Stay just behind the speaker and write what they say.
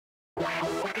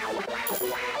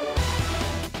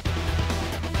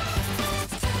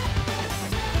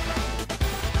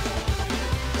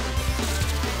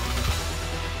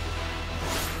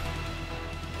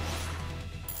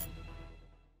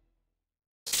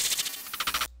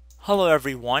Hello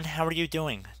everyone, how are you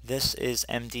doing? This is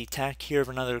MD Tech here with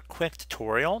another quick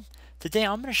tutorial. Today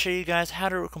I'm going to show you guys how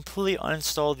to completely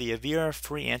uninstall the Avira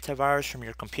Free Antivirus from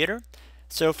your computer.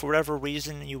 So for whatever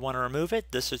reason you want to remove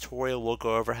it, this tutorial will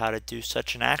go over how to do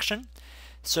such an action.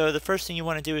 So the first thing you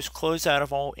want to do is close out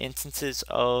of all instances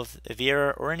of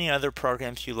Avira or any other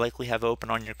programs you likely have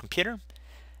open on your computer.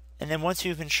 And then once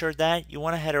you've ensured that, you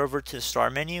want to head over to the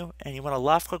Start menu and you want to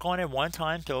left click on it one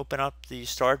time to open up the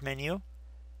Start menu.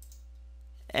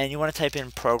 And you want to type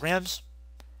in Programs.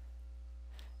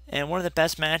 And one of the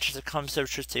best matches that comes up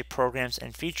should say Programs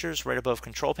and Features right above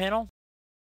Control Panel.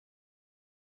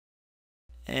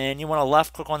 And you want to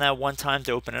left click on that one time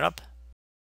to open it up.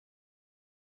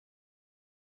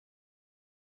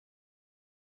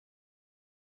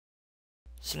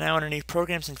 So now underneath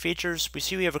Programs and Features, we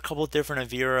see we have a couple different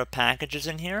Avira packages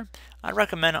in here. I'd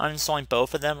recommend uninstalling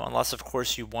both of them unless of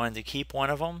course you wanted to keep one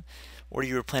of them or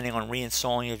you were planning on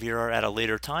reinstalling Avira at a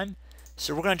later time.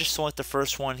 So we're going to just select the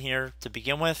first one here to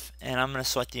begin with, and I'm going to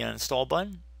select the uninstall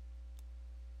button.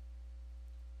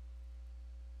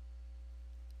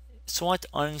 Select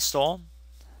uninstall.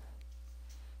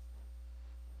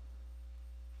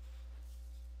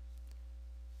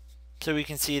 So we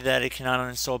can see that it cannot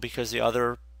uninstall because the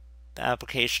other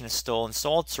application is still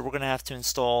installed. So we're going to have to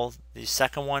install the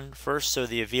second one first. So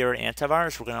the Avira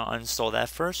Antivirus, we're going to uninstall that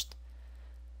first.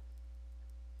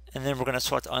 And then we're going to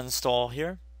select uninstall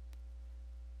here.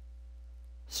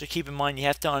 So keep in mind you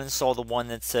have to uninstall the one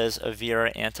that says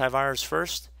Avira Antivirus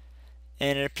first.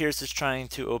 And it appears it's trying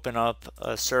to open up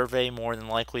a survey more than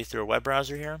likely through a web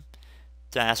browser here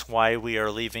to ask why we are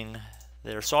leaving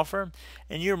their software.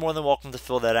 And you're more than welcome to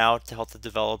fill that out to help the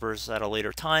developers at a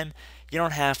later time. You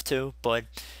don't have to, but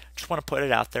just want to put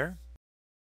it out there.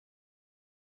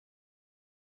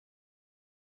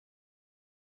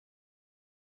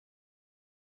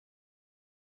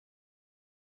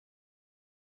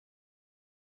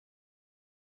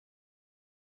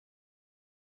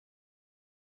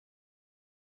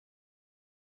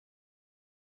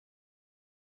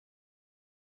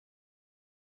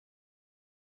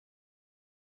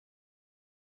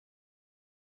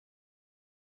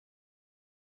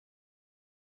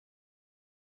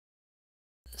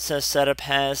 Says setup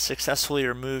has successfully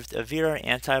removed Avira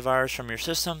Antivirus from your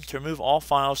system. To remove all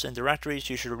files and directories,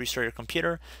 you should restart your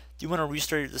computer. Do you want to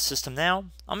restart the system now?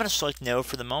 I'm going to select no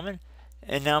for the moment.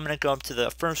 And now I'm going to go up to the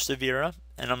first Avira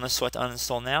and I'm going to select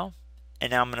uninstall now.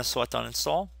 And now I'm going to select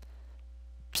uninstall.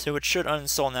 So it should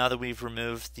uninstall now that we've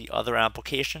removed the other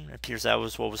application. It appears that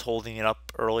was what was holding it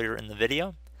up earlier in the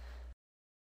video.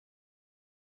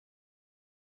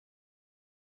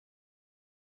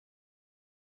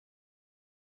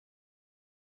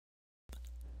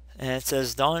 And it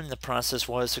says done, the process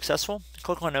was successful.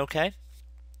 Click on OK.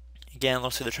 Again, it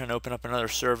looks like they're trying to open up another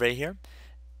survey here.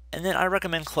 And then I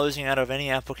recommend closing out of any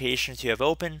applications you have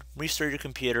open, restart your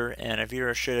computer, and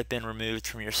Avira should have been removed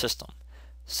from your system.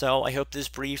 So I hope this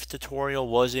brief tutorial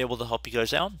was able to help you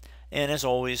guys out. And as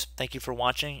always, thank you for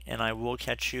watching, and I will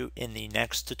catch you in the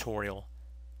next tutorial.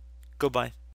 Goodbye.